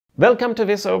Welcome to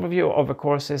this overview of the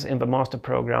courses in the Master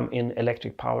Program in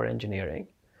Electric Power Engineering.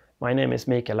 My name is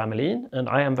Mikael Amelin and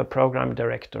I am the Program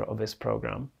Director of this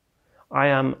program. I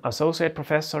am Associate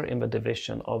Professor in the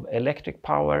Division of Electric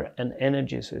Power and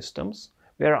Energy Systems,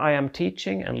 where I am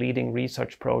teaching and leading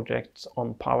research projects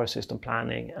on power system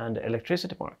planning and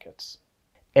electricity markets.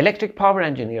 Electric power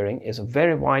engineering is a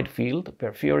very wide field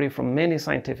where theory from many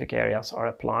scientific areas are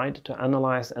applied to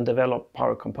analyze and develop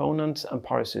power components and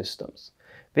power systems.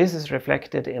 This is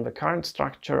reflected in the current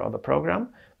structure of the program,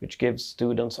 which gives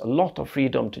students a lot of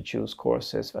freedom to choose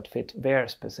courses that fit their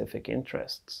specific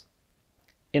interests.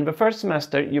 In the first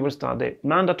semester, you will study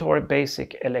mandatory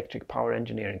basic electric power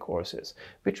engineering courses,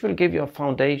 which will give you a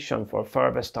foundation for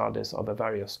further studies of the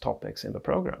various topics in the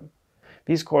program.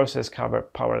 These courses cover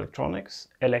power electronics,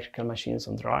 electrical machines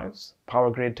and drives,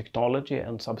 power grid technology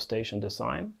and substation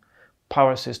design,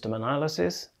 power system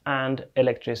analysis, and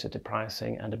electricity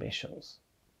pricing and emissions.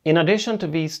 In addition to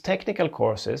these technical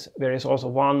courses, there is also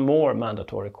one more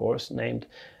mandatory course named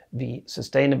the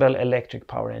Sustainable Electric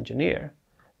Power Engineer.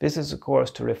 This is a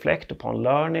course to reflect upon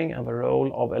learning and the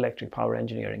role of electric power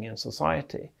engineering in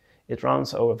society. It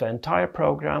runs over the entire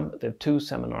program with 2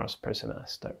 seminars per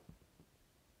semester.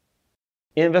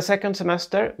 In the second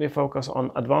semester, we focus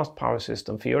on advanced power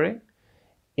system theory.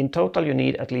 In total, you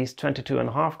need at least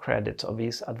 22.5 credits of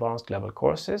these advanced level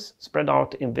courses, spread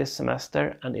out in this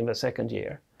semester and in the second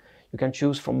year. You can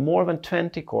choose from more than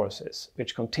 20 courses,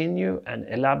 which continue and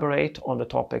elaborate on the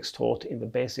topics taught in the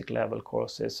basic level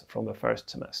courses from the first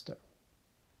semester.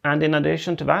 And in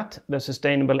addition to that, the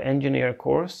Sustainable Engineer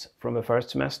course from the first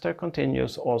semester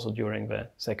continues also during the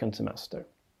second semester.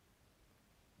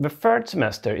 The third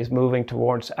semester is moving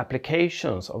towards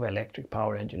applications of electric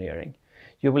power engineering.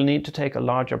 You will need to take a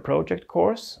larger project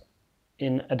course.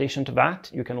 In addition to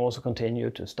that, you can also continue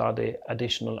to study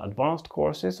additional advanced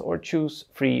courses or choose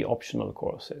 3 optional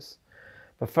courses.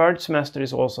 The third semester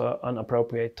is also an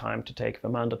appropriate time to take the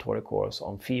mandatory course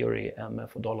on theory and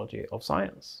methodology of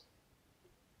science.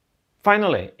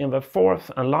 Finally, in the fourth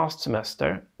and last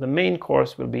semester, the main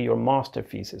course will be your master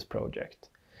thesis project.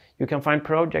 You can find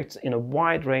projects in a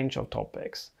wide range of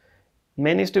topics.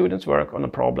 Many students work on a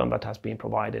problem that has been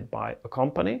provided by a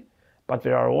company, but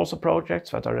there are also projects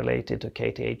that are related to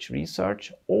KTH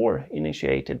research or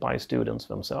initiated by students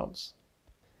themselves.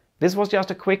 This was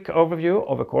just a quick overview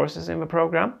of the courses in the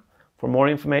program. For more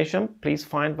information, please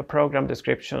find the program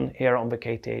description here on the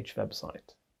KTH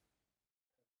website.